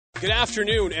Good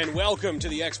afternoon and welcome to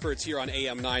the experts here on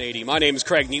AM 980. My name is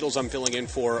Craig Needles. I'm filling in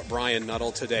for Brian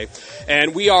Nuttall today.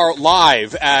 And we are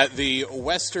live at the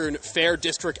Western Fair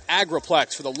District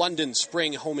Agriplex for the London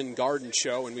Spring Home and Garden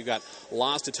Show. And we've got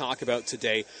lots to talk about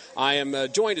today. I am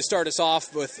joined to start us off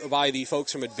by the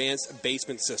folks from Advanced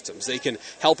Basement Systems. They can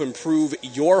help improve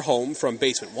your home from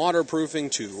basement waterproofing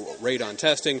to radon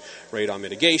testing, radon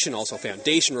mitigation, also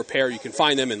foundation repair. You can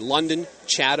find them in London,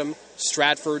 Chatham,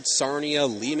 Stratford, Sarnia,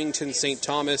 Leamington, St.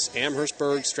 Thomas,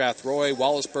 Amherstburg, Strathroy,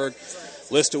 Wallaceburg,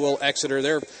 Listowel, Exeter.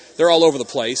 They're all over the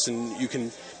place, and you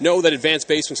can know that Advanced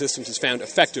Basement Systems has found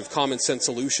effective common sense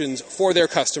solutions for their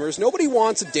customers. Nobody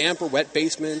wants a damp or wet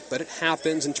basement, but it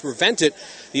happens, and to prevent it,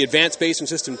 the Advanced Basement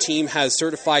System team has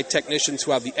certified technicians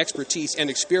who have the expertise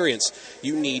and experience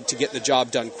you need to get the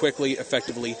job done quickly,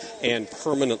 effectively, and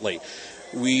permanently.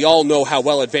 We all know how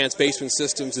well Advanced Basement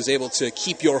Systems is able to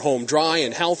keep your home dry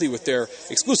and healthy with their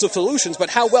exclusive solutions, but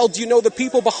how well do you know the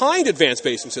people behind Advanced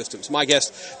Basement Systems? My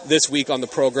guest this week on the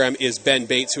program is Ben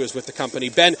Bates, who is with the company.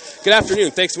 Ben, good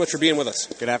afternoon. Thanks so much for being with us.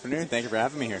 Good afternoon. Thank you for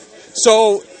having me here.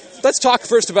 So let's talk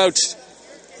first about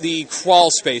the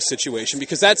crawl space situation,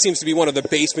 because that seems to be one of the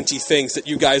basement-y things that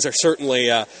you guys are certainly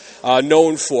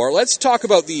known for. Let's talk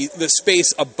about the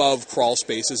space above crawl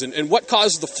spaces and what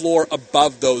causes the floor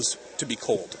above those to be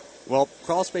cold. Well,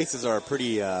 crawl spaces are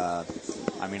pretty, a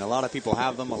lot of people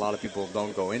have them. A lot of people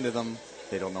don't go into them.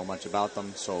 They don't know much about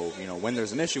them. So, when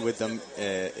there's an issue with them,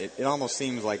 it almost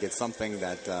seems like it's something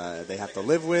that they have to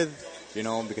live with,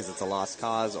 because it's a lost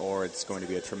cause, or it's going to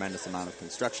be a tremendous amount of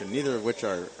construction, neither of which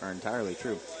are entirely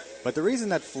true. But the reason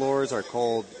that floors are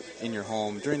cold in your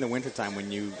home during the wintertime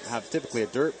when you have typically a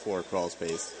dirt floor crawl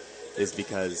space is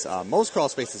because most crawl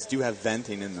spaces do have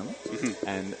venting in them,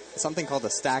 and something called the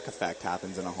stack effect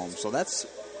happens in a home. So that's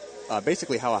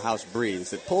basically how a house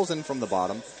breathes. It pulls in from the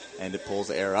bottom, and it pulls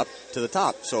air up to the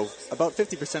top. So about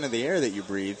 50% of the air that you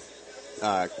breathe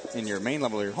in your main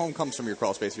level of your home comes from your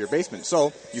crawl space or your basement.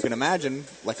 So you can imagine,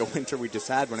 like a winter we just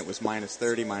had when it was minus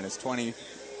 30, minus 20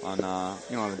 on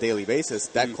a daily basis,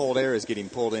 that cold air is getting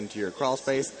pulled into your crawl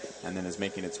space and then is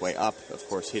making its way up, of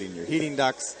course, hitting your heating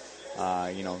ducts.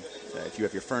 If you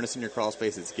have your furnace in your crawl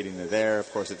space, it's getting to there.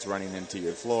 Of course, it's running into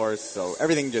your floors. So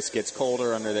everything just gets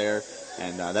colder under there.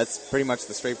 And that's pretty much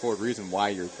the straightforward reason why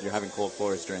you're having cold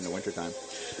floors during the wintertime.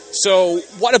 So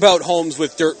what about homes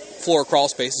with dirt floor crawl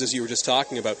spaces, as you were just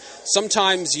talking about?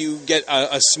 Sometimes you get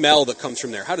a smell that comes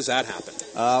from there. How does that happen?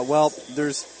 Well,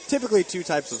 there's typically two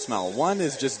types of smell. One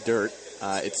is just dirt.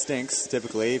 It stinks,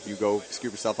 typically. If you go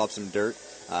scoop yourself up some dirt,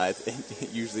 it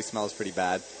usually smells pretty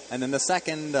bad. And then the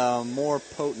second, more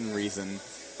potent reason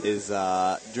is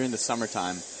during the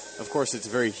summertime. Of course, it's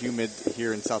very humid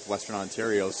here in southwestern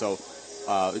Ontario, so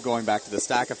going back to the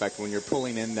stack effect, when you're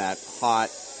pulling in that hot,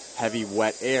 heavy,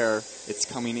 wet air, it's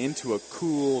coming into a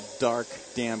cool, dark,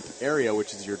 damp area,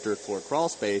 which is your dirt floor crawl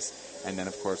space, and then,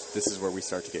 of course, this is where we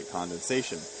start to get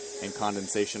condensation. And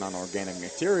condensation on organic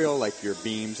material, like your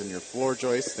beams and your floor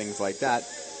joists, things like that,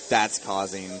 that's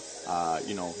causing,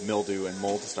 mildew and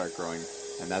mold to start growing,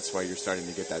 and that's why you're starting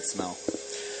to get that smell.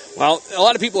 Well, a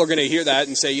lot of people are going to hear that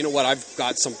and say, you know what, I've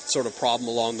got some sort of problem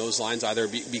along those lines, either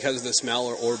because of the smell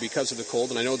or because of the cold,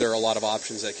 and I know there are a lot of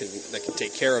options that can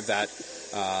take care of that,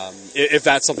 if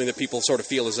that's something that people sort of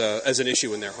feel as an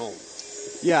issue in their home.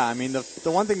 Yeah, I mean,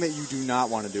 the one thing that you do not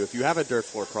want to do, if you have a dirt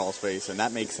floor crawl space, and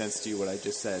that makes sense to you, what I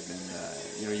just said,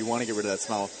 and you want to get rid of that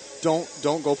smell,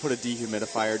 don't go put a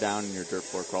dehumidifier down in your dirt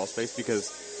floor crawl space,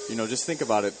 because, just think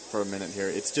about it for a minute here.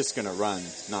 It's just going to run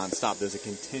nonstop. There's a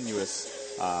continuous,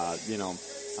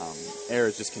 air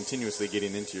is just continuously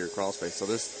getting into your crawl space. So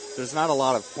there's not a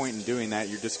lot of point in doing that.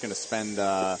 You're just going to spend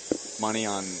money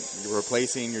on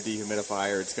replacing your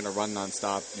dehumidifier. It's going to run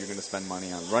nonstop. You're going to spend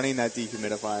money on running that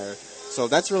dehumidifier. So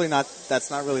that's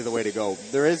not really the way to go.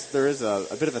 There is a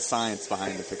bit of a science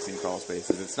behind the fixing crawl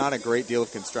spaces. It's not a great deal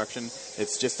of construction.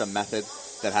 It's just a method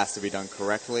that has to be done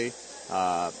correctly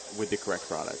with the correct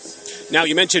products. Now,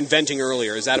 you mentioned venting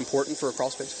earlier. Is that important for a crawl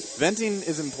space? Venting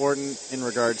is important in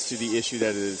regards to the issue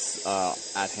that is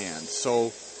at hand.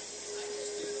 So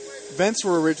vents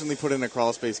were originally put in a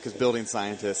crawl space because building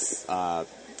scientists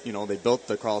they built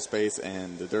the crawl space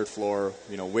and the dirt floor,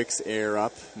 wicks air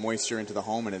up, moisture into the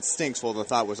home, and it stinks. Well, the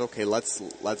thought was, okay, let's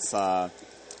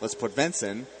put vents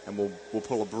in, and we'll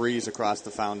pull a breeze across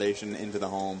the foundation into the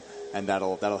home, and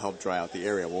that'll help dry out the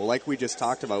area. Well, like we just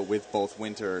talked about with both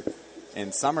winter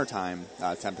and summertime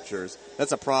temperatures,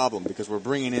 that's a problem because we're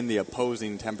bringing in the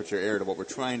opposing temperature air to what we're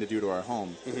trying to do to our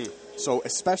home. Mm-hmm. So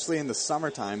especially in the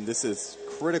summertime, this is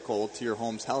critical to your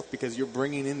home's health because you're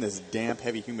bringing in this damp,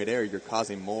 heavy, humid air. You're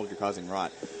causing mold. You're causing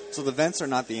rot. So the vents are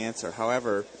not the answer.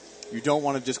 However, you don't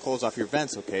want to just close off your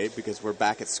vents, okay, because we're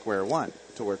back at square one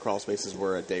to where crawl spaces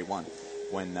were at day one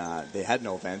when they had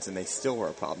no vents and they still were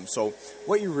a problem. So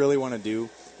what you really want to do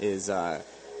is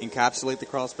encapsulate the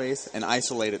crawl space and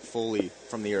isolate it fully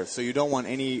from the earth. So you don't want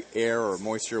any air or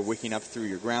moisture wicking up through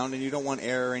your ground, and you don't want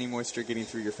air or any moisture getting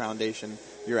through your foundation,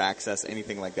 your access,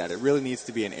 anything like that. It really needs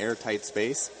to be an airtight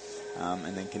space,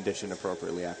 and then conditioned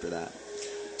appropriately after that.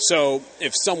 So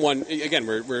if someone, again,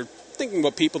 we're thinking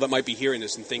about people that might be hearing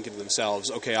this and thinking to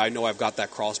themselves, okay, I know I've got that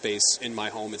crawl space in my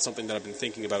home. It's something that I've been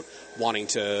thinking about wanting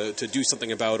to do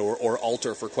something about or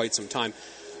alter for quite some time.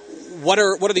 What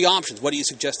are the options? What do you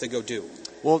suggest they go do?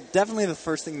 Well, definitely the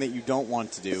first thing that you don't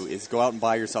want to do is go out and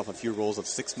buy yourself a few rolls of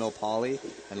 6 mil poly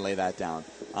and lay that down.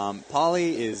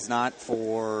 Poly is not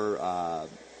for,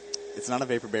 it's not a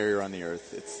vapor barrier on the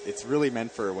earth. It's really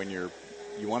meant for when you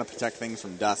want to protect things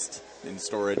from dust in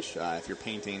storage, if you're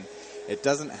painting. It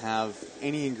doesn't have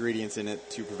any ingredients in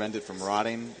it to prevent it from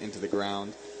rotting into the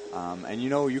ground. And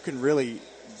you can really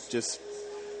just,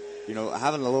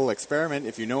 having a little experiment,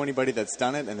 if you know anybody that's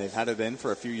done it and they've had it in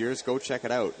for a few years, go check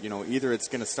it out. Either it's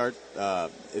going to start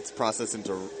its process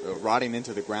into rotting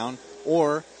into the ground,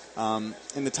 or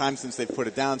in the time since they've put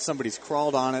it down, somebody's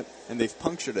crawled on it and they've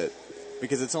punctured it.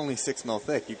 Because it's only 6 mil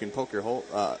thick, you can poke a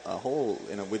hole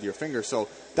in it with your finger. So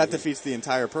that defeats the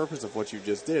entire purpose of what you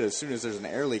just did. As soon as there's an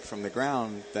air leak from the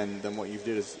ground, then what you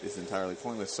did is entirely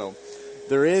pointless. So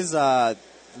there is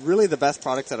really the best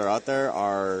products that are out there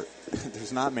are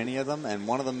there's not many of them, and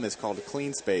one of them is called a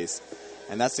Clean Space,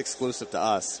 and that's exclusive to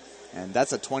us. And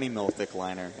that's a 20 mil thick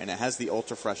liner, and it has the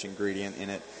ultra fresh ingredient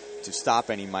in it to stop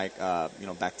any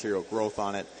bacterial growth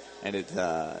on it. And it's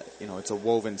a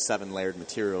woven 7-layered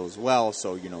material as well,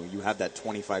 so you have that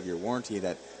 25-year warranty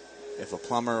that if a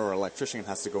plumber or electrician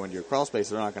has to go into your crawl space,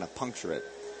 they're not going to puncture it,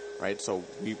 right? So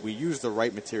we use the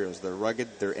right materials. They're rugged,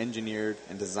 they're engineered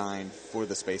and designed for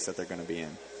the space that they're going to be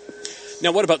in.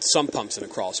 Now, what about sump pumps in a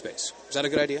crawl space? Is that a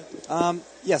good idea?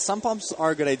 Yeah, sump pumps are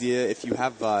a good idea if you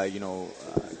have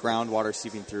groundwater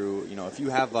seeping through. If you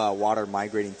have water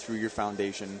migrating through your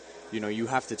foundation, you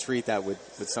have to treat that with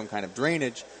some kind of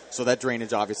drainage. So that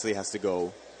drainage obviously has to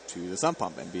go to the sump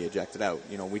pump and be ejected out.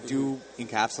 We do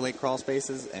encapsulate crawl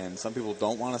spaces, and some people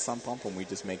don't want a sump pump, and we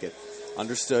just make it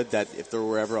understood that if there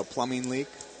were ever a plumbing leak,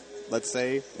 let's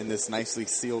say, in this nicely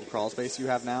sealed crawl space you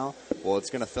have now, well, it's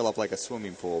going to fill up like a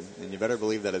swimming pool, and you better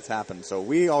believe that it's happened. So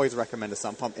we always recommend a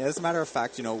sump pump. As a matter of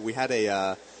fact, we had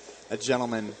a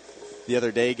gentleman the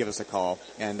other day give us a call,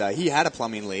 and he had a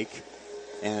plumbing leak,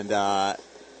 and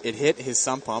it hit his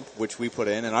sump pump, which we put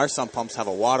in, and our sump pumps have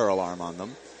a water alarm on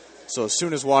them. So as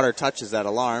soon as water touches that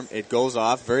alarm, it goes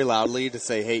off very loudly to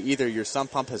say, hey, either your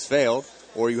sump pump has failed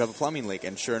or you have a plumbing leak.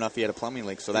 And sure enough, he had a plumbing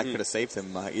leak, so that could have saved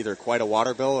him either quite a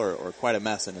water bill or quite a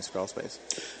mess in his crawl space.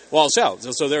 Well, so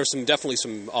there are definitely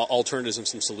some alternatives and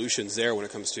some solutions there when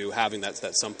it comes to having that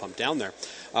sump pump down there.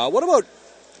 What about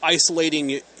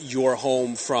isolating your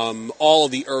home from all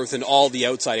of the earth and all the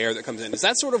outside air that comes in? Is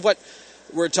that sort of what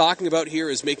we're talking about here,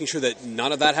 is making sure that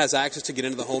none of that has access to get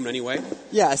into the home in any way?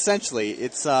 Yeah, essentially.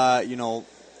 It's,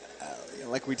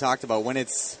 like we talked about, when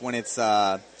it's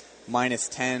minus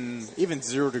 10, even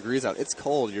 0 degrees out, it's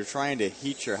cold. You're trying to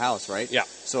heat your house, right? Yeah.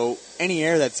 So any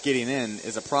air that's getting in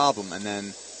is a problem. And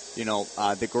then,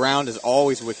 the ground is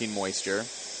always wicking moisture.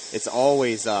 It's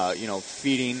always,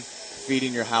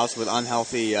 feeding your house with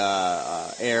unhealthy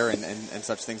air and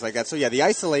such things like that. So yeah, the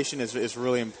isolation is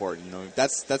really important.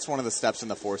 That's one of the steps in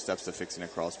the 4 steps to fixing a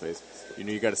crawl space.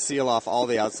 You got to seal off all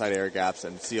the outside air gaps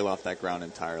and seal off that ground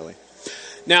entirely.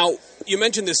 Now, you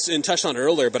mentioned this and touched on it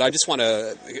earlier, but I just want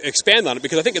to expand on it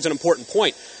because I think it's an important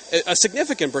point. A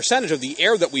significant percentage of the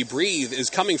air that we breathe is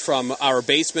coming from our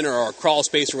basement or our crawl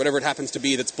space or whatever it happens to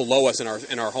be that's below us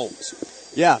in our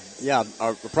homes. Yeah,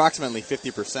 approximately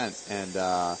 50%,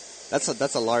 and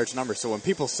that's a large number. So when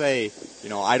people say,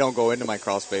 I don't go into my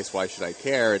crawl space, why should I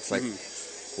care? It's like,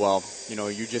 well,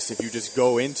 if you just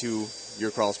go into your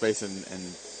crawl space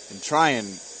and try and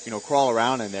crawl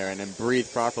around in there and then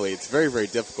breathe properly, it's very, very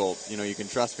difficult. You can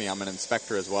trust me, I'm an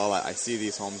inspector as well. I see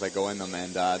these homes, I go in them,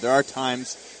 and there are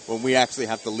times when we actually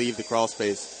have to leave the crawl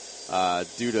space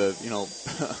due to,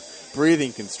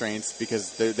 breathing constraints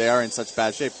because they are in such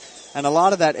bad shape. And a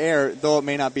lot of that air, though it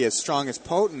may not be as strong as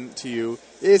potent to you,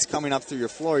 is coming up through your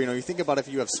floor. You think about if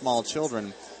you have small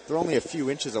children, they're only a few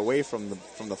inches away from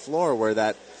the floor where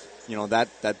that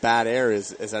bad air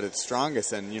is at its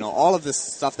strongest. And, all of this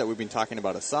stuff that we've been talking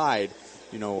about aside,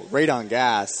 radon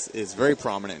gas is very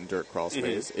prominent in dirt crawl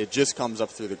space. It just comes up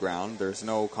through the ground. There's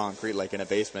no concrete like in a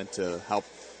basement to help,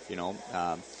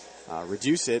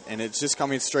 reduce it, and it's just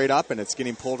coming straight up, and it's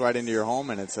getting pulled right into your home,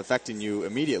 and it's affecting you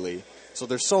immediately. So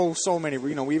there's so many.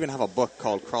 We even have a book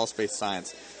called Crawl Space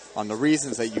Science on the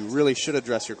reasons that you really should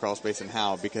address your crawl space and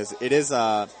how, because it is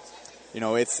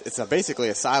basically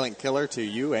a silent killer to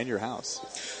you and your house.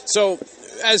 So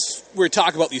as we're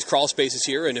talking about these crawl spaces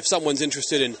here, and if someone's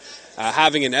interested in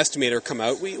having an estimator come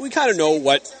out, we kind of know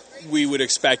what we would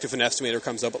expect if an estimator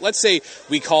comes out. But let's say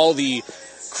we call the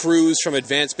crews from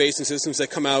Advanced Basement Systems that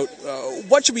come out.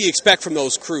 What should we expect from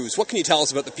those crews? What can you tell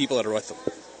us about the people that are with them?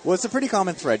 Well, it's a pretty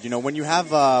common thread. When you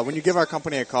give our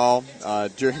company a call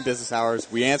during business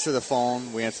hours, we answer the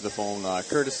phone. We answer the phone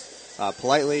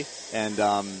politely, and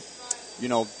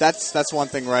that's one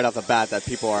thing right off the bat that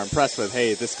people are impressed with.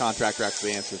 Hey, this contractor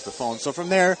actually answers the phone. So from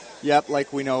there,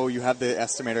 like we know, you have the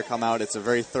estimator come out. It's a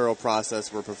very thorough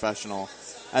process. We're professional.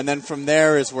 And then from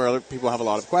there is where people have a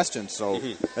lot of questions. So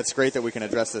That's great that we can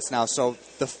address this now. So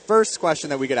the first question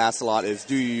that we get asked a lot is,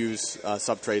 do you use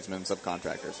sub-tradesmen,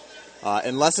 subcontractors?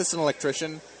 Unless it's an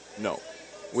electrician, no.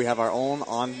 We have our own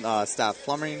on-staff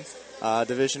plumbing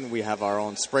division. We have our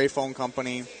own spray foam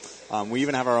company. We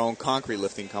even have our own concrete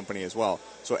lifting company as well.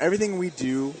 So everything we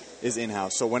do is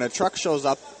in-house. So when a truck shows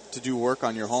up to do work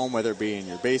on your home, whether it be in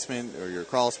your basement or your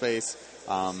crawl space,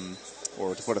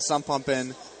 or to put a sump pump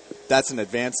in, that's an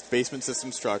Advanced Basement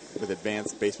Systems truck with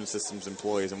Advanced Basement Systems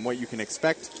employees. And what you can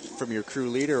expect from your crew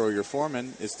leader or your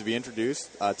foreman is to be introduced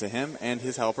to him and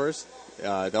his helpers.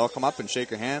 They'll come up and shake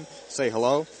your hand, say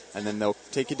hello, and then they'll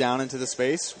take you down into the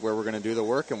space where we're going to do the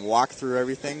work and walk through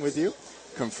everything with you,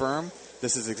 confirm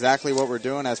this is exactly what we're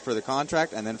doing as per the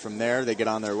contract, and then from there they get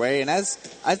on their way. And as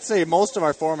I'd say, most of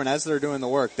our foremen, as they're doing the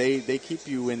work, they keep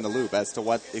you in the loop as to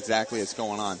what exactly is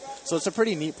going on. So it's a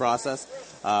pretty neat process.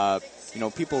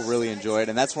 People really enjoy it,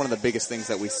 and that's one of the biggest things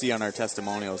that we see on our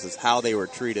testimonials is how they were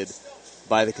treated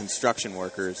by the construction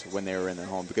workers when they were in their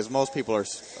home, because most people are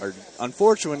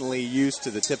unfortunately used to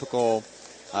the typical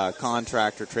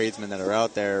contractor tradesmen that are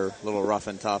out there, a little rough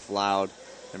and tough, loud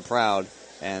and proud,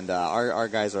 and our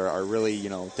guys are really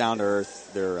down to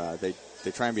earth. They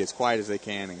try and be as quiet as they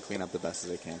can and clean up the best as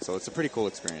they can. So it's a pretty cool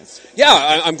experience.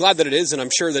 Yeah, I'm glad that it is, and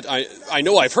I'm sure that I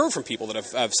know I've heard from people that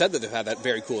have said that they've had that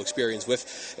very cool experience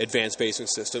with Advanced Basement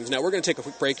Systems. Now, we're going to take a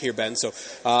quick break here, Ben, so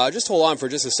just hold on for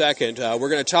just a second. We're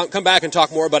going to come back and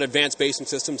talk more about Advanced Basement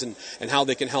Systems and how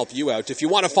they can help you out. If you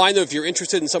want to find them, if you're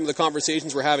interested in some of the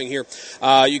conversations we're having here,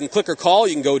 you can click or call.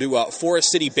 You can go to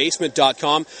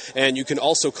forestcitybasement.com, and you can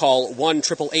also call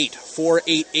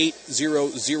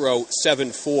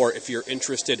 1-888-488-0074 if you're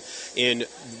interested in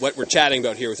what we're chatting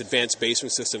about here with Advanced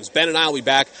Basement Systems. Ben and I will be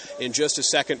back in just a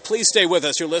second. Please stay with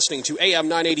us. You're listening to AM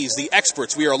 980's The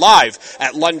Experts. We are live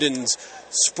at London's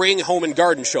Spring Home and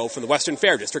Garden Show from the Western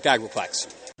Fair District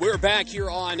Agriplex. We're back here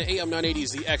on AM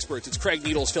 980's The Experts. It's Craig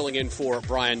Needles filling in for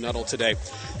Brian Nuttall today.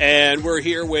 And we're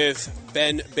here with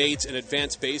Ben Bates and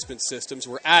Advanced Basement Systems.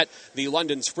 We're at the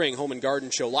London Spring Home and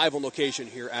Garden Show, live on location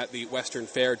here at the Western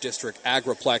Fair District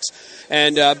Agriplex.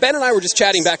 And Ben and I were just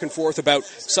chatting back and forth about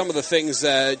some of the things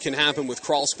that can happen with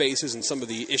crawl spaces and some of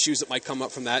the issues that might come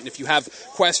up from that. And if you have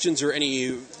questions or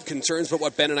any concerns about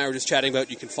what Ben and I were just chatting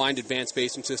about, you can find Advanced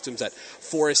Basement Systems at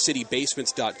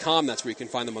forestcitybasements.com. That's where you can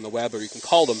find them on the web, or you can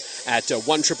call them at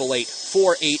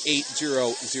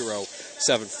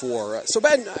 1-888-488-0074. So,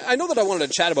 Ben, I know that I wanted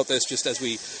to chat about this just as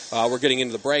we were getting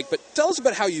into the break, but tell us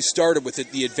about how you started with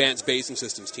the Advanced Basement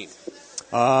Systems team.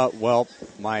 Well,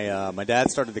 my dad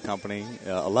started the company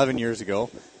 11 years ago.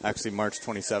 Actually, March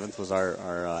 27th was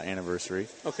our anniversary.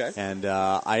 Okay. And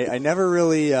I never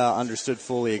really understood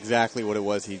fully exactly what it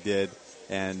was he did.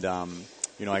 And,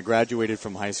 I graduated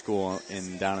from high school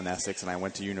down in Essex, and I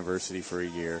went to university for a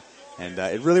year. And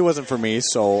it really wasn't for me,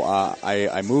 so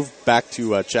I moved back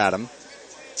to Chatham,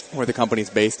 where the company's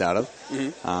based out of,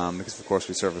 because, of course,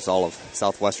 we service all of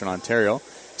southwestern Ontario.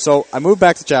 So I moved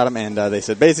back to Chatham, and they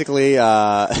said, basically,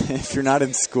 if you're not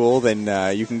in school, then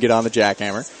you can get on the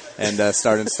jackhammer and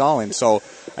start installing. So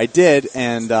I did,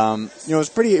 and it was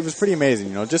pretty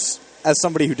amazing. Just as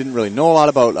somebody who didn't really know a lot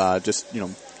about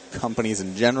companies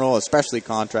in general, especially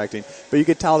contracting, but you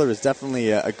could tell there was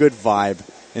definitely a good vibe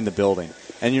in the building.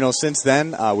 And since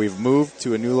then we've moved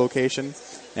to a new location,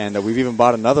 and we've even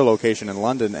bought another location in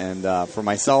London. And for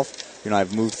myself,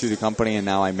 I've moved through the company, and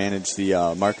now I manage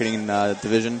the marketing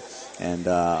division and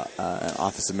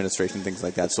office administration, things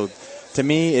like that. So to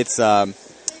me, it's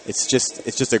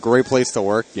just a great place to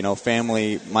work.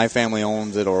 My family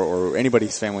owns it, or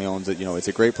anybody's family owns it. It's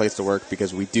a great place to work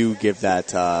because we do give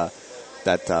that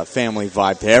family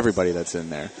vibe to everybody that's in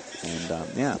there.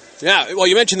 And yeah. Yeah, well,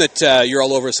 you mentioned that you're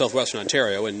all over southwestern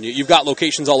Ontario, and you've got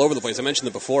locations all over the place. I mentioned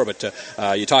it before, but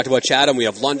you talked about Chatham. We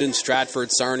have London,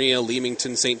 Stratford, Sarnia,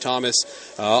 Leamington, St. Thomas,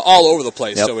 all over the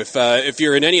place. Yep. So if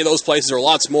you're in any of those places or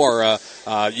lots more,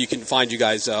 you can find you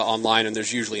guys online, and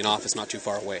there's usually an office not too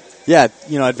far away. Yeah,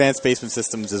 Advanced Basement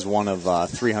Systems is one of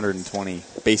 320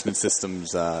 basement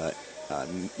systems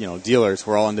dealers.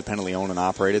 We're all independently owned and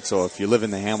operated. So if you live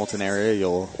in the Hamilton area,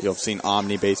 you'll have seen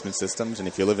Omni Basement Systems, and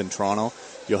if you live in Toronto,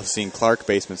 you'll have seen Clark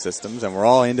Basement Systems, and we're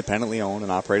all independently owned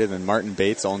and operated. And Martin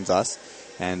Bates owns us,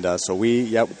 and so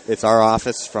it's our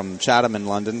office from Chatham and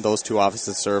London. Those two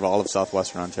offices serve all of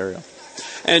southwestern Ontario.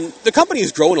 And the company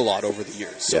has grown a lot over the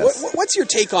years. So yes. what's your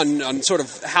take on sort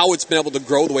of how it's been able to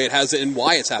grow the way it has and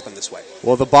why it's happened this way?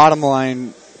 Well, the bottom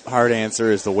line hard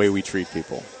answer is the way we treat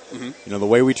people. Mm-hmm. The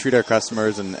way we treat our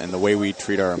customers and the way we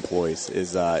treat our employees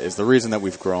is the reason that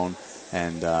we've grown.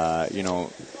 And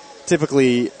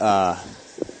typically,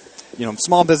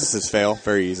 small businesses fail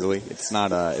very easily. It's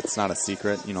not a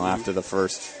secret. Mm-hmm. After the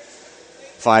first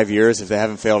 5 years, if they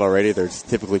haven't failed already, they're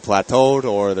typically plateaued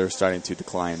or they're starting to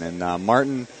decline. And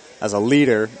Martin, as a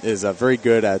leader, is very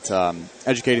good at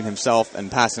educating himself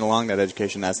and passing along that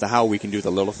education as to how we can do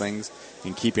the little things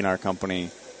in keeping our company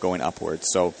going upwards.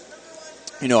 So,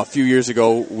 a few years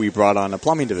ago, we brought on a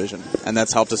plumbing division, and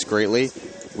that's helped us greatly.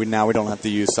 We don't have to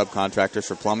use subcontractors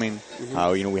for plumbing.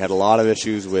 Mm-hmm. We had a lot of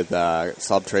issues with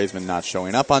sub-tradesmen not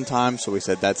showing up on time, so we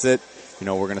said, that's it. We're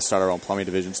going to start our own plumbing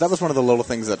division. So that was one of the little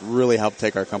things that really helped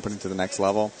take our company to the next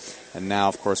level. And now,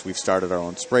 of course, we've started our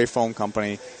own spray foam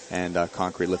company and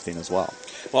concrete lifting as well.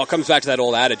 Well, it comes back to that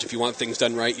old adage, if you want things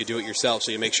done right, you do it yourself.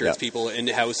 So you make sure Yep. it's people in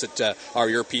the house that are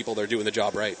your people, they're doing the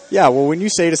job right. Yeah, well, when you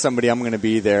say to somebody, I'm going to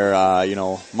be there,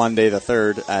 Monday the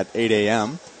 3rd at 8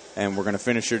 a.m., and we're going to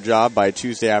finish your job by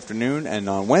Tuesday afternoon, and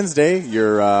on Wednesday,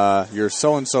 your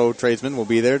so-and-so tradesman will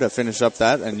be there to finish up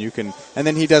that, and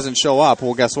then he doesn't show up,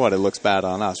 well, guess what? It looks bad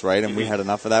on us, right? And we had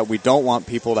enough of that. We don't want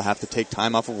people to have to take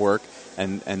time off of work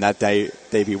and that day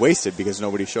they be wasted because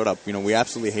nobody showed up. We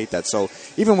absolutely hate that. So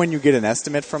even when you get an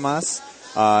estimate from us,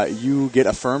 you get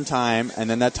a firm time, and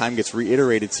then that time gets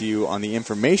reiterated to you on the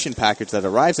information package that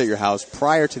arrives at your house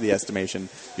prior to the estimation.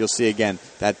 You'll see, again,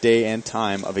 that day and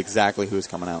time of exactly who's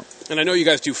coming out. And I know you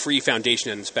guys do free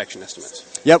foundation and inspection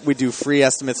estimates. Yep, we do free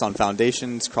estimates on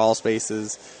foundations, crawl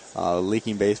spaces,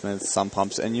 leaking basements, sump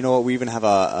pumps. And you know what? We even have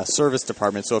a service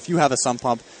department. So if you have a sump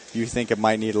pump, you think it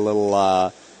might need a little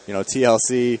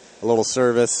TLC, a little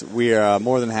service, we are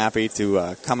more than happy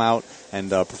to come out and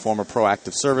perform a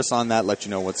proactive service on that, let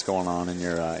you know what's going on in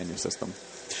your system.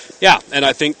 Yeah, and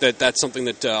I think that's something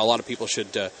that a lot of people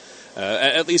should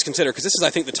at least consider, because this is, I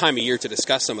think, the time of year to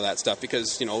discuss some of that stuff,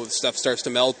 because stuff starts to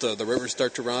melt, the rivers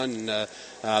start to run, and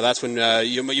that's when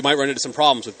you might run into some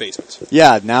problems with basements.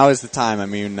 Yeah, now is the time. I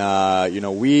mean,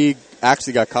 we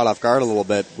actually got caught off guard a little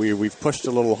bit. We've pushed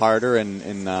a little harder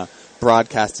in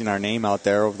broadcasting our name out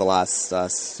there over the last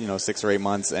 6 or 8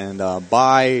 months, and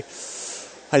by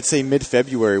I'd say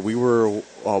mid-February we were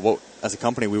as a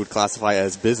company we would classify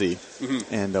as busy,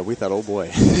 mm-hmm. and we thought, oh boy,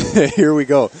 here we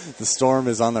go, the storm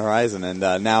is on the horizon. And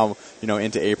now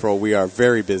into April we are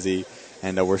very busy,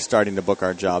 and we're starting to book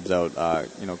our jobs out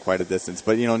quite a distance.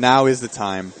 But now is the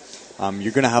time.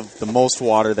 You're going to have the most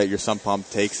water that your sump pump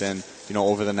takes in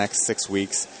over the next 6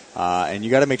 weeks. And you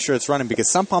got to make sure it's running,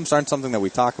 because sump pumps aren't something that we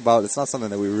talk about. It's not something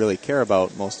that we really care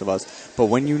about, most of us. But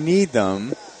when you need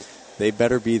them, they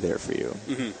better be there for you.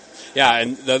 Mm-hmm. Yeah,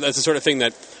 and that's the sort of thing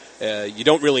that you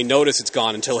don't really notice it's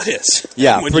gone until it is.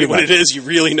 Yeah, when it is, you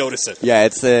really notice it. Yeah,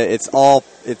 it's all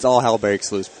hell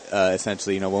breaks loose.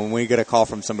 Essentially, when we get a call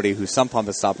from somebody whose sump pump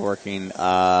has stopped working,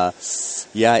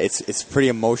 it's a pretty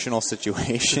emotional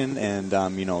situation. And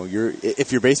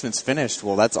if your basement's finished,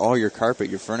 well, that's all your carpet,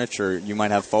 your furniture. You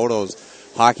might have photos,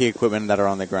 hockey equipment that are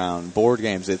on the ground, board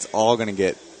games. It's all going to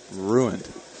get ruined.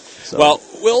 So. Well,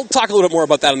 we'll talk a little bit more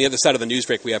about that on the other side of the news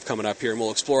break we have coming up here, and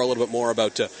we'll explore a little bit more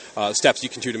about steps you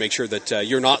can do to make sure that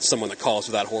you're not someone that calls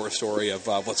with that horror story of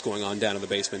what's going on down in the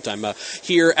basement. I'm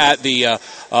here at the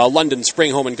London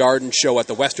Spring Home and Garden Show at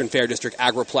the Western Fair District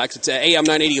Agriplex. It's AM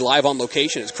 980 live on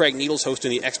location. It's Craig Needles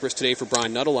hosting the Experts today for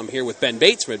Brian Nuttall. I'm here with Ben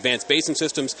Bates from Advanced Basement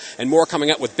Systems, and more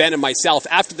coming up with Ben and myself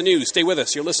after the news. Stay with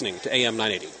us. You're listening to AM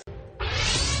 980.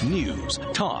 News,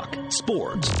 talk,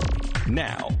 sports.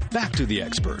 Now, back to the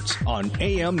Experts on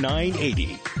AM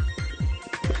 980.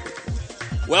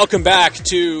 Welcome back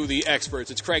to the Experts.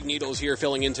 It's Craig Needles here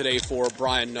filling in today for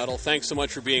Brian Nuttall. Thanks so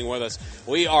much for being with us.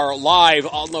 We are live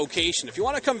on location. If you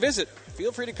want to come visit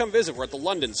feel free to come visit. We're at the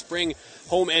London Spring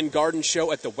Home and Garden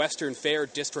Show at the Western Fair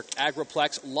District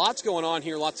Agriplex. Lots going on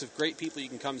here, lots of great people you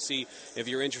can come see if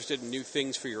you're interested in new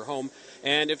things for your home.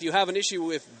 And if you have an issue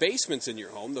with basements in your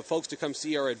home, the folks to come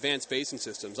see are Advanced Basement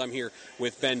Systems. I'm here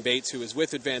with Ben Bates, who is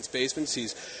with Advanced Basements.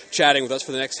 He's chatting with us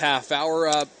for the next half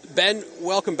hour. Ben,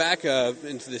 welcome back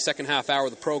into the second half hour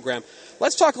of the program.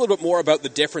 Let's talk a little bit more about the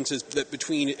differences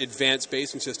between Advanced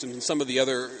Basement Systems and some of the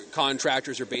other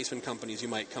contractors or basement companies you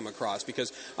might come across,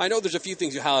 because I know there's a few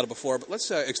things you highlighted before, but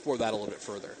let's explore that a little bit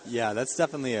further. Yeah, that's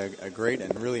definitely a great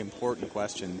and really important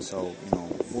question. So,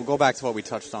 we'll go back to what we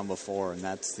touched on before, and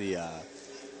that's the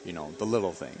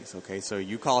little things, okay? So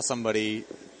you call somebody,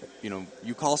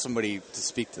 to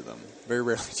speak to them. Very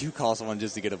rarely do you call someone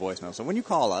just to get a voicemail. So when you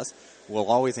call us, we'll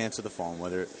always answer the phone,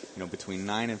 whether, between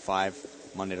 9 and 5,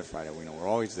 Monday to Friday. We're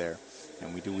always there,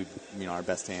 and we do our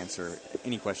best to answer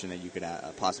any question that you could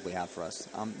possibly have for us.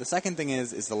 The second thing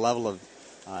is the level of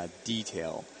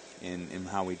detail in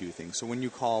how we do things. So when you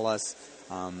call us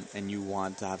and you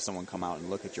want to have someone come out and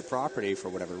look at your property for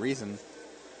whatever reason,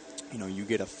 you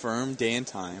get a firm day and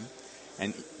time,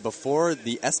 and before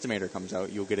the estimator comes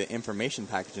out, you'll get an information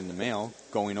package in the mail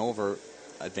going over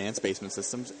Advanced Basement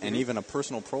Systems and even a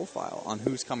personal profile on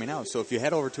who's coming out. So if you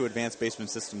head over to Advanced Basement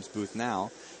Systems booth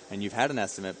now and you've had an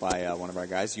estimate by one of our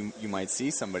guys, you might see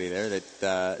somebody there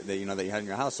that you had in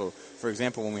your house. So for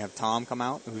example, when we have Tom come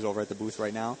out, who's over at the booth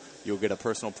right now, you'll get a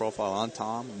personal profile on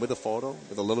Tom with a photo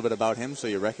with a little bit about him, so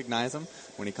you recognize him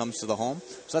when he comes to the home.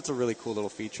 So that's a really cool little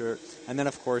feature. And then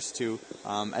of course too,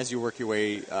 as you work your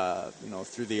way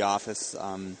through the office,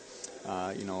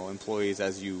 employees,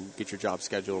 as you get your job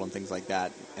scheduled and things like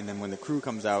that. And then when the crew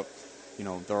comes out,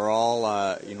 they're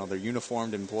all, they're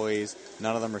uniformed employees.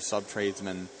 None of them are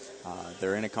sub-tradesmen.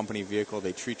 They're in a company vehicle.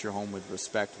 They treat your home with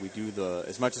respect. We do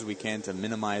as much as we can to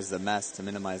minimize the mess, to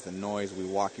minimize the noise. We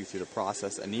walk you through the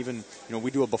process. And even,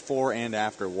 we do a before and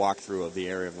after walkthrough of the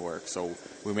area of work. So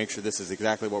we make sure this is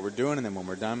exactly what we're doing. And then when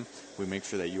we're done, we make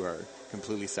sure that you are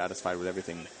completely satisfied with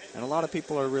everything. And a lot of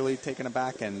people are really taken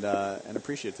aback and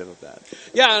appreciative of that.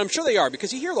 Yeah, and I'm sure they are,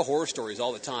 because you hear the horror stories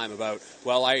all the time about,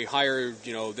 well, I hired,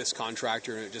 this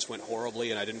contractor and it just went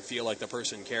horribly and I didn't feel like the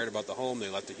person cared about the home. They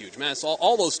left a huge mess.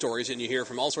 All those stories, and you hear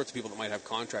from all sorts of people that might have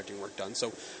contracting work done.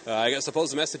 So I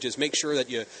suppose the message is make sure that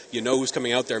you know who's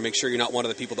coming out there. Make sure you're not one of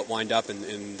the people that wind up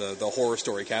in the horror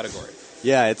story category.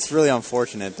 Yeah, it's really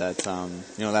unfortunate that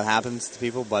that happens to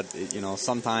people, but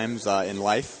sometimes in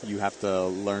life you have to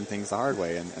learn things the hard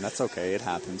way, and that's okay. It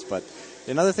happens. But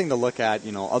another thing to look at,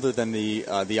 other than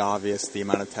the obvious, the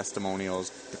amount of testimonials,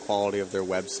 the quality of their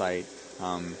website,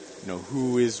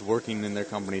 who is working in their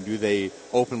company, do they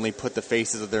openly put the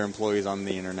faces of their employees on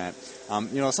the internet?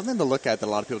 Something to look at that a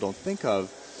lot of people don't think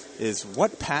of is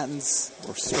what patents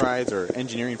or strides or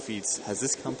engineering feats has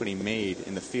this company made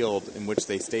in the field in which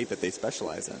they state that they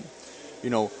specialize in.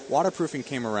 Waterproofing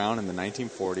came around in the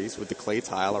 1940s with the clay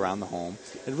tile around the home.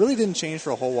 It really didn't change for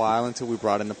a whole while until we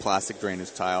brought in the plastic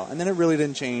drainage tile, and then it really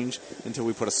didn't change until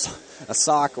we put a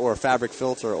sock or a fabric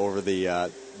filter over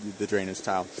the drainage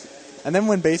tile. And then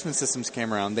when Basement Systems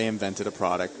came around, they invented a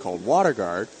product called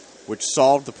WaterGuard, which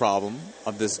solved the problem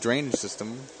of this drainage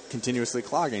system continuously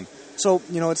clogging. So,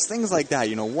 it's things like that.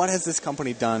 What has this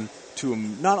company done to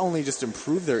not only just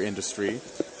improve their industry,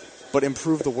 but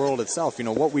improve the world itself?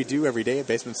 What we do every day at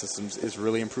Basement Systems is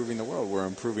really improving the world. We're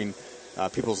improving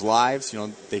people's lives.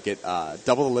 They get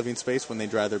double the living space when they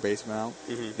drive their basement out.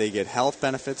 Mm-hmm. They get health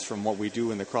benefits from what we do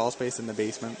in the crawl space in the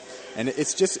basement. And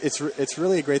it's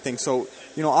really a great thing. So,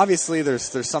 obviously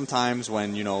there's some times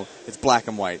when, it's black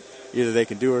and white. Either they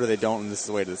can do it or they don't, and this is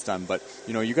the way that it's done. But,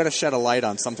 you got to shed a light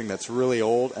on something that's really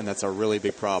old and that's a really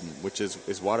big problem, which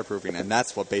is waterproofing, and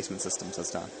that's what Basement Systems has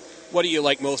done. What do you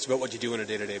like most about what you do on a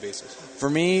day-to-day basis? For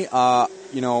me,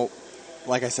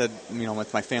 like I said,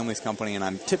 it's my family's company, and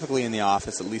I'm typically in the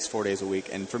office at least 4 days a week.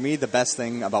 And for me, the best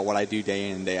thing about what I do day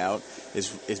in and day out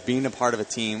is being a part of a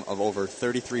team of over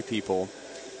 33 people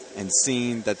and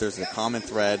seeing that there's a common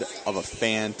thread of a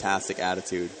fantastic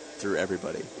attitude through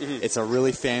everybody. Mm-hmm. It's a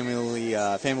really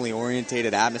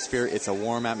family-orientated atmosphere. It's a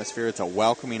warm atmosphere. It's a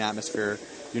welcoming atmosphere.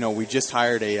 We just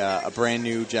hired a brand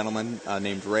new gentleman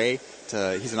named Ray.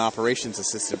 He's an operations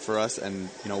assistant for us, and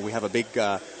we have a big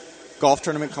golf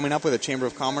tournament coming up with the Chamber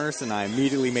of Commerce, and I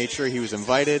immediately made sure he was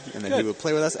invited, and then He would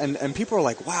play with us. And people are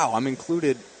like, "Wow, I'm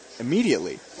included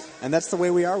immediately," and that's the way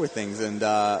we are with things. And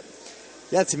to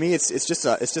me, it's just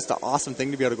an awesome thing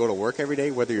to be able to go to work every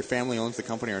day, whether your family owns the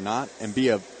company or not, and be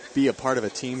a part of a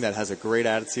team that has a great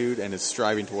attitude and is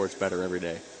striving towards better every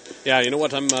day. Yeah, you know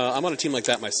what? I'm on a team like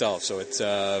that myself, so it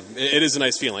is a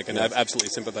nice feeling. I can absolutely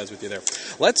sympathize with you there.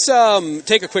 Let's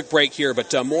take a quick break here,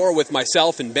 but more with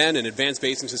myself and Ben and Advanced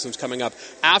Basing Systems coming up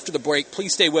after the break.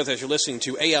 Please stay with us. You're listening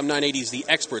to AM 980's The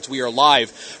Experts. We are live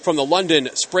from the London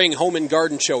Spring Home and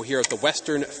Garden Show here at the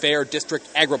Western Fair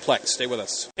District Agriplex. Stay with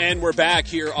us. And we're back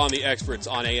here on The Experts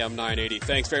on AM 980.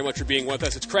 Thanks very much for being with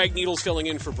us. It's Craig Needles filling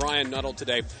in for Brian Nuttall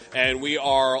today, and we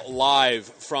are live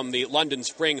from the London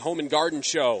Spring Home and Garden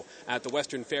Show at the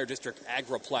Western Fair District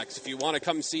Agriplex. If you want to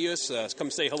come see us,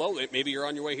 come say hello. Maybe you're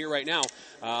on your way here right now,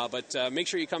 but make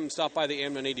sure you come stop by the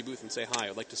AM 980 booth and say hi.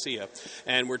 I'd like to see you.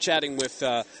 And we're chatting with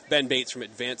Ben Bates from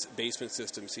Advanced Basement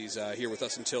Systems. He's here with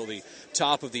us until the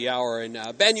top of the hour. And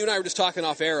Ben, you and I were just talking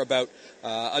off air about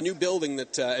a new building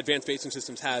that Advanced Basement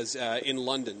Systems has in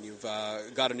London. You've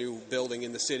got a new building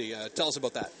in the city. Tell us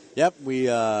about that. Yep, we,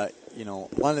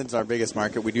 London's our biggest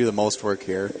market. We do the most work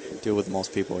here, deal with the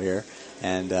most people here.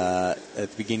 And at the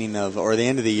beginning of, or the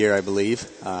end of the year, I believe,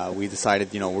 we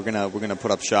decided, we're gonna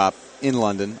put up shop in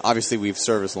London. Obviously, we've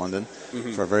serviced London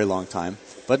for a very long time,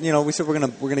 but we said we're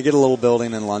gonna get a little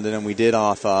building in London, and we did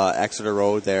off Exeter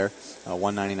Road there,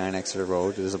 199 Exeter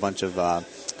Road. There's a bunch of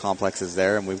complexes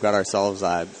there, and we've got ourselves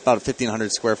about a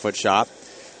 1,500 square foot shop.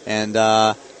 And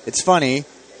it's funny.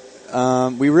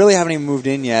 We really haven't even moved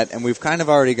in yet, and we've kind of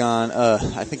already gone,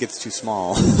 I think it's too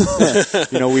small.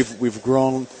 We've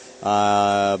grown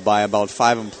by about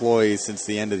 5 employees since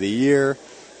the end of the year.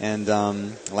 And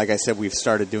like I said, we've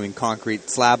started doing concrete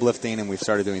slab lifting, and we've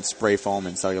started doing spray foam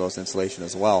and cellulose insulation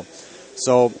as well.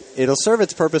 So it'll serve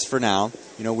its purpose for now.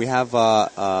 We have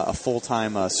a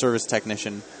full-time service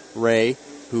technician, Ray,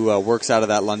 who works out of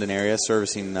that London area,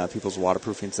 servicing people's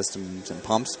waterproofing systems and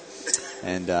pumps.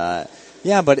 And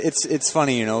but it's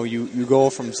funny, you go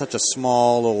from such a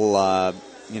small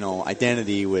little,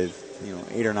 identity with,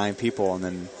 8 or 9 people, and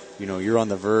then, you're on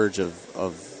the verge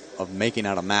of making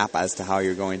out a map as to how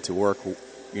you're going to work,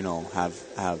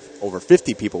 have over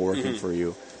 50 people working for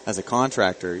you as a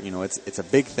contractor. It's a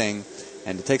big thing,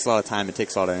 and it takes a lot of time, it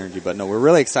takes a lot of energy. But no, we're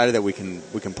really excited that we can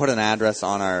put an address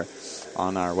on our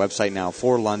website now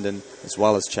for London as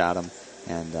well as Chatham.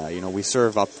 And, we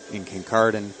serve up in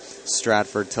Kincardine,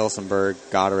 Stratford, Tillsonburg,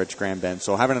 Goderich, Grand Bend.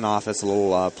 So having an office, a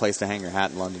little place to hang your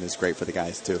hat in London is great for the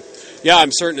guys, too. Yeah,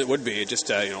 I'm certain it would be, just,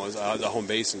 as the home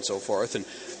base and so forth. And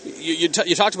you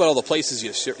talked about all the places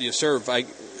you serve.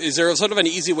 Is there sort of an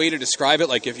easy way to describe it,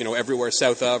 like if, everywhere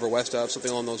south of or west of,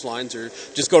 something along those lines? Or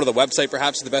just go to the website,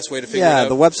 perhaps, is the best way to figure it out? Yeah,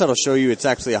 the website will show you. It's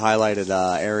actually a highlighted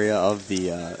area of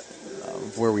the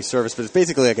where we service, but it's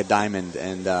basically like a diamond.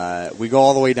 And we go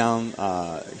all the way down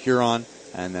Huron,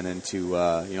 and then into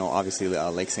obviously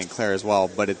Lake St. Clair as well.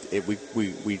 But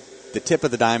we the tip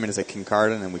of the diamond is at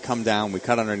Kincardine, and we come down, we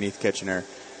cut underneath Kitchener,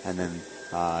 and then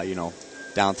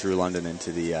down through London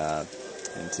into the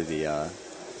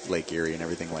Lake Erie and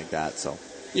everything like that. So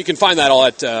you can find that all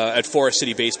at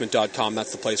forestcitybasement.com.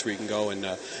 That's the place where you can go and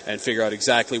figure out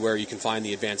exactly where you can find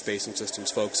the Advanced Basing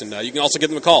Systems folks. And you can also give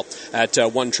them a call at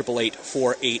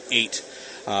 1-888-488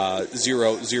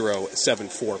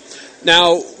 0074.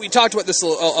 Now, we talked about this a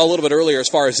little bit earlier as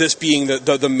far as this being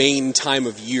the main time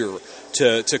of year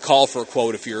to call for a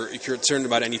quote if you're concerned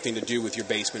about anything to do with your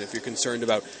basement, if you're concerned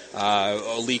about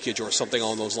a leakage or something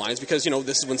along those lines, because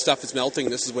this is when stuff is melting,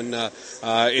 this is when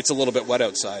it's a little bit wet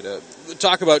outside.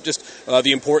 Talk about just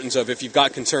the importance of, if you've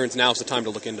got concerns, now's the time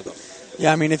to look into them.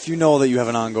 Yeah, I mean, if you know that you have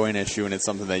an ongoing issue and it's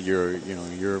something that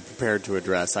you're prepared to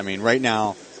address. I mean, right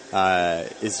now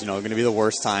is going to be the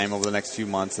worst time over the next few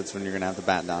months. It's when you're going to have to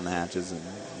batten down the hatches. And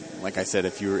like I said,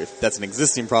 if that's an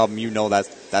existing problem,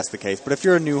 that's the case. But if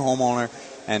you're a new homeowner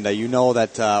and you know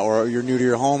that, or you're new to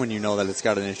your home and you know that it's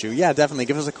got an issue, yeah, definitely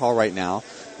give us a call right now.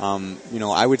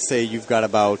 I would say you've got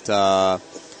about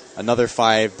another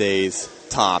 5 days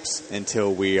tops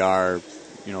until we are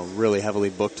really heavily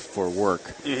booked for work.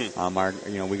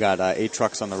 Mm-hmm. We got 8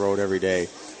 trucks on the road every day,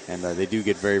 and they do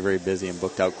get very, very busy and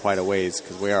booked out quite a ways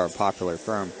because we are a popular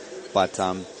firm. But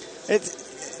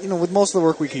with most of the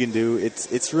work we can do,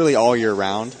 it's really all year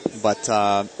round. But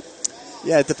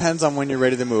it depends on when you're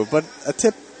ready to move. But a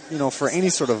tip, for any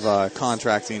sort of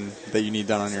contracting that you need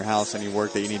done on your house, any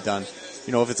work that you need done,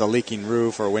 if it's a leaking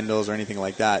roof or windows or anything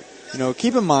like that,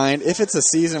 keep in mind, if it's a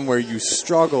season where you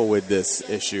struggle with this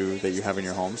issue that you have in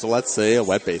your home, so let's say a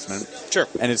wet basement, sure,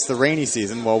 and it's the rainy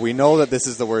season, well, we know that this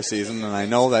is the worst season, and I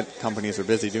know that companies are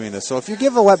busy doing this. So if you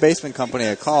give a wet basement company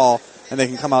a call, and they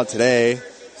can come out today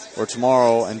or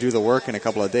tomorrow and do the work in a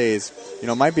couple of days,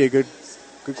 it might be a good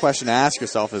question to ask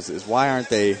yourself is why aren't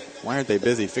they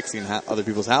busy fixing other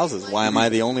people's houses? Why am I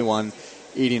the only one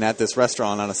eating at this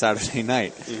restaurant on a Saturday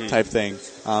night type thing.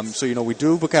 So, we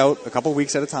do book out a couple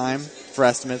weeks at a time for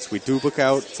estimates. We do book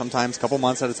out sometimes a couple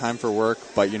months at a time for work.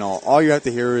 But, all you have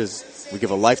to hear is we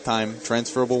give a lifetime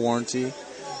transferable warranty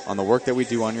on the work that we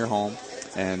do on your home.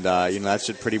 And, that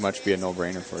should pretty much be a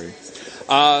no-brainer for you.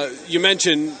 You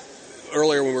mentioned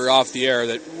earlier when we were off the air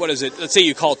that, what is it? Let's say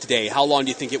you called today. How long do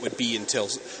you think it would be until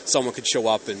someone could show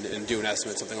up and do an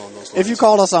estimate, something along those lines? If you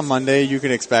called us on Monday, you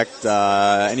can expect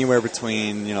anywhere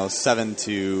between 7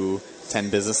 to 10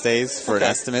 business days for an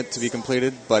estimate to be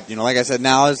completed. But like I said,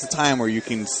 now is the time where you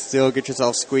can still get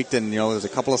yourself squeaked, and there's a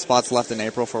couple of spots left in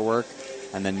April for work,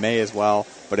 and then May as well.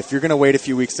 But if you're going to wait a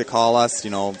few weeks to call us,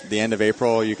 the end of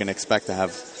April, you can expect to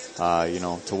have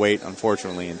to wait,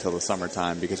 unfortunately, until the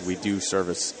summertime, because we do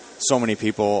service so many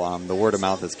people. The word of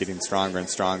mouth is getting stronger and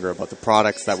stronger about the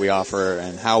products that we offer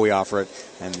and how we offer it,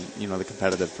 and the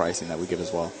competitive pricing that we give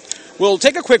as well. We'll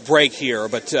take a quick break here,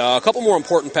 but a couple more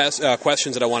important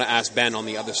questions that I want to ask Ben on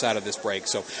the other side of this break.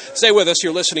 So stay with us.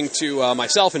 You're listening to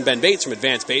myself and Ben Bates from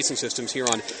Advanced Basing Systems here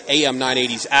on AM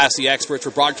 980's Ask the Experts.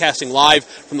 We're broadcasting live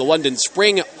from the London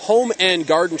Spring Home and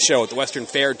Garden Show at the Western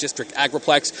Fair District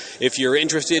Agriplex. If you're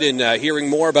interested in hearing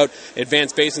more about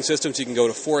Advanced Basing Systems, you can go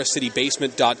to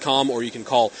forestcitybasement.com, or you can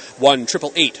call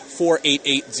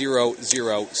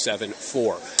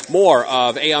 1-888-488-0074. More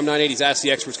of AM 980's Ask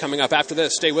the Experts coming up after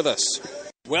this. Stay with us.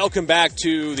 Welcome back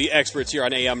to the Experts here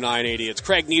on AM 980. It's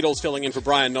Craig Needles filling in for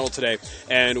Brian Nuttall today,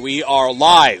 and we are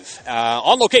live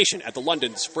on location at the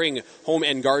London Spring Home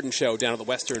and Garden Show down at the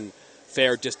Western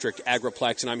Fair District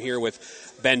Agriplex, and I'm here with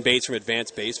Ben Bates from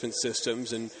Advanced Basement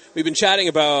Systems, and we've been chatting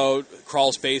about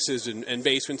crawl spaces and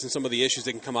basements and some of the issues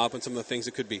that can come up and some of the things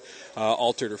that could be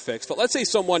altered or fixed. But let's say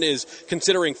someone is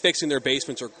considering fixing their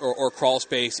basements or crawl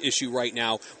space issue right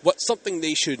now. What's something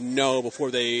they should know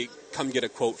before they come get a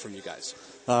quote from you guys?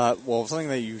 Well, something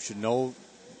that you should know,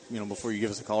 before you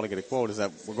give us a call to get a quote, is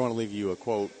that we're going to leave you a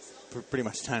quote pretty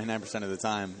much 99% of the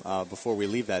time before we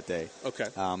leave that day. Okay.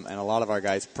 And a lot of our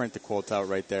guys print the quotes out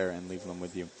right there and leave them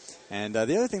with you. And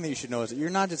the other thing that you should know is that you're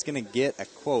not just going to get a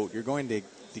quote. You're going to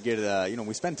get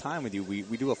we spend time with you.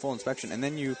 We do a full inspection, and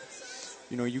then you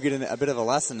get a bit of a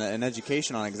lesson, an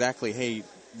education on exactly, hey,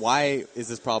 why is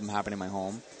this problem happening in my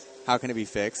home? How can it be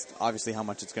fixed? Obviously, how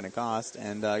much it's going to cost,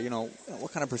 and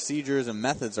what kind of procedures and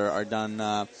methods are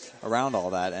done around all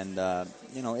that. And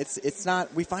it's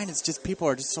not. We find it's just people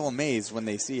are just so amazed when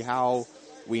they see how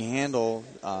we handle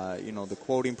the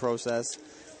quoting process.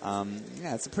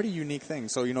 It's a pretty unique thing.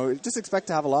 So just expect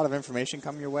to have a lot of information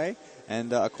come your way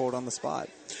and a quote on the spot.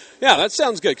 Yeah, that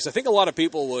sounds good, because I think a lot of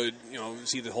people would,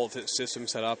 see the whole system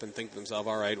set up and think to themselves,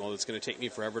 all right, well, it's going to take me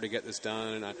forever to get this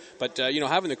done. But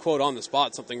having the quote on the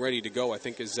spot, something ready to go, I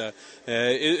think is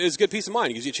good peace of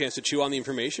mind. It gives you a chance to chew on the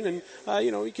information, and,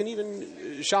 you can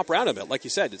even shop around a bit. Like you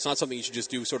said, it's not something you should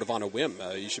just do sort of on a whim.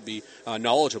 You should be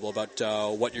knowledgeable about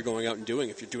what you're going out and doing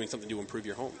if you're doing something to improve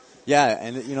your home. Yeah,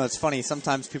 and, it's funny.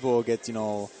 Sometimes people will get,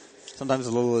 sometimes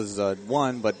as little as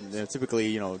one, but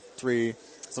typically, 3,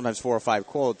 sometimes 4 or 5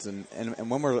 quotes, and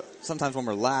when we're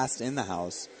last in the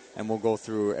house, and we'll go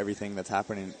through everything that's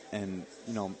happening, and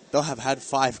they'll have had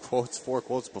 4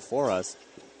 quotes before us,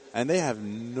 and they have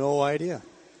no idea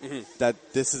that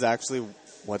this is actually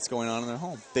what's going on in their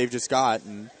home. They've just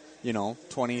gotten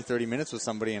 20, 30 minutes with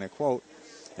somebody in a quote,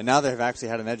 and now they've actually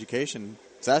had an education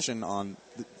session on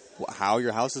how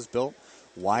your house is built,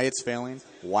 why it's failing,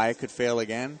 why it could fail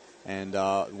again, and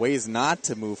ways not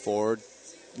to move forward.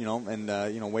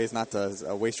 Ways not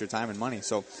to waste your time and money.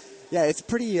 So, yeah, it's a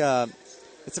pretty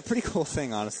cool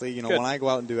thing, honestly. Good. When I go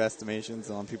out and do estimations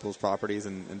on people's properties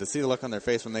and to see the look on their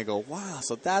face when they go, wow,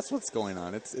 so that's what's going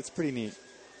on. It's pretty neat.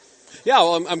 Yeah,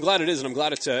 well, I'm glad it is, and I'm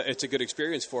glad it's a good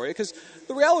experience for you, because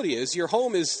the reality is your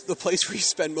home is the place where you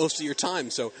spend most of your time,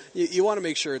 so you want to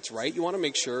make sure it's right. You want to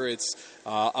make sure it's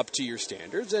up to your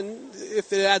standards, and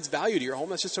if it adds value to your home,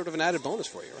 that's just sort of an added bonus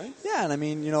for you, right? Yeah, and I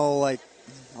mean, like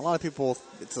a lot of people,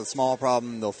 it's a small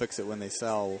problem, they'll fix it when they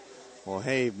sell. Well,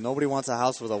 hey, nobody wants a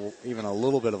house with even a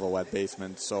little bit of a wet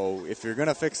basement, so if you're going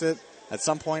to fix it at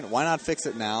some point, why not fix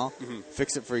it now?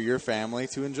 Fix it for your family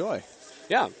to enjoy.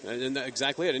 Yeah, and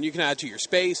exactly it. And you can add to your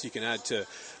space. You can add to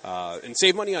and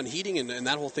save money on heating and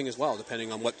that whole thing as well,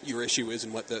 depending on what your issue is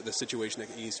and what the situation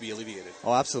that needs to be alleviated.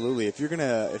 Oh, absolutely. If you're going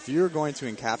to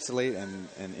encapsulate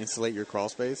and insulate your crawl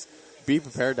space, be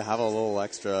prepared to have a little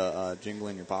extra jingle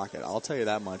in your pocket. I'll tell you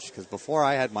that much, because before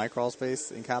I had my crawl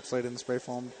space encapsulated in spray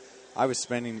foam, I was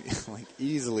spending like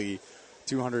easily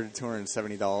 $200 to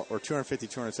 $270 or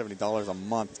 $250 $270 a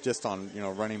month just on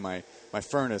running my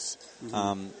furnace,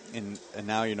 and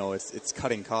now it's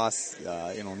cutting costs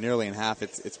nearly in half.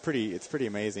 It's pretty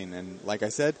amazing. And like I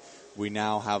said, we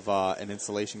now have an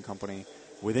installation company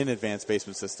within Advanced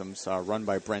Basement Systems, run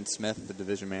by Brent Smith, the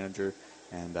division manager,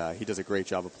 and he does a great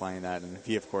job applying that. And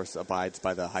he, of course, abides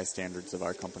by the high standards of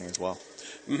our company as well.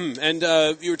 Mm-hmm. And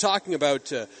you were talking about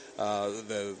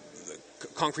the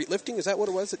concrete lifting. Is that what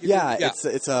it was?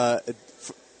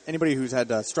 Anybody who's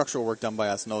had structural work done by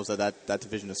us knows that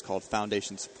division is called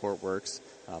Foundation Support Works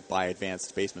by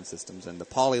Advanced Basement Systems, and the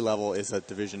poly level is a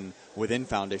division within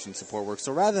Foundation Support Works.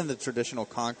 So rather than the traditional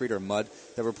concrete or mud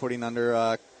that we're putting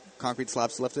under concrete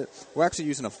slabs to lift it, we're actually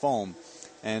using a foam.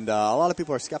 And a lot of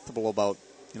people are skeptical about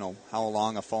how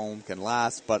long a foam can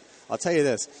last, but I'll tell you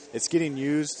this: it's getting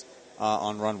used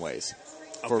on runways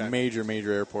for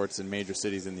major airports in major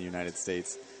cities in the United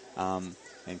States.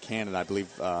 And Canada, I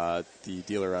believe the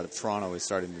dealer out of Toronto is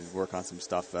starting to work on some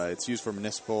stuff. It's used for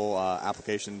municipal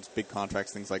applications, big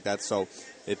contracts, things like that. So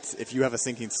if you have a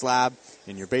sinking slab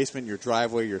in your basement, your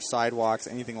driveway, your sidewalks,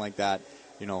 anything like that,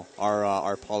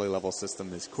 our poly-level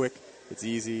system is quick, it's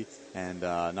easy, and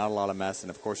not a lot of mess. And,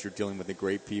 of course, you're dealing with the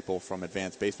great people from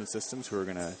Advanced Basement Systems who are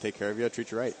going to take care of you,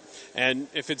 treat you right. And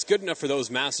if it's good enough for those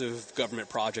massive government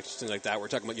projects, things like that, we're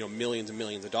talking about millions and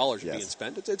millions of dollars being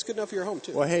spent. It's good enough for your home,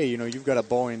 too. Well, hey, you've got a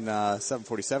Boeing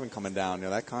 747 coming down.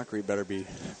 That concrete better be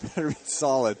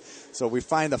solid. So we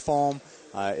find the foam.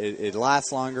 It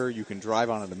lasts longer. You can drive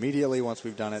on it immediately once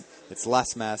we've done it. It's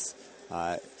less mess.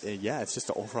 It's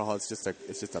just overall, it's just a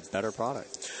better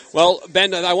product. Well,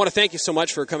 Ben, I want to thank you so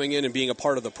much for coming in and being a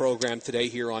part of the program today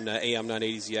here on AM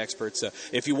 980's The Experts.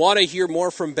 If you want to hear more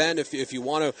from Ben, if you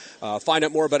want to find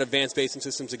out more about Advanced Basement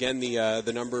Systems, again,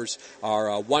 the numbers are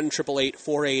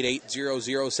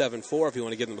 1-888-488-0074 if you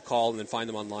want to give them a call, and then find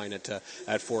them online at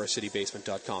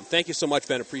forestcitybasement.com. Thank you so much,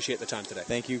 Ben. Appreciate the time today.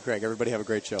 Thank you, Craig. Everybody have a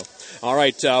great show. All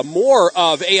right, more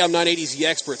of AM 980's The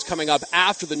Experts coming up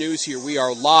after the news here. We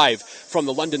are live from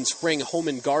the London Spring Home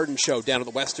and Garden Show down at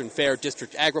the Western Fair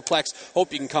District Agriplex.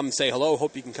 Hope you can come say hello.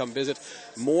 Hope you can come visit.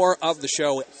 More of the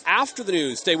show after the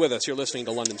news. Stay with us. You're listening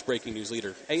to London's breaking news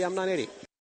leader, AM 980.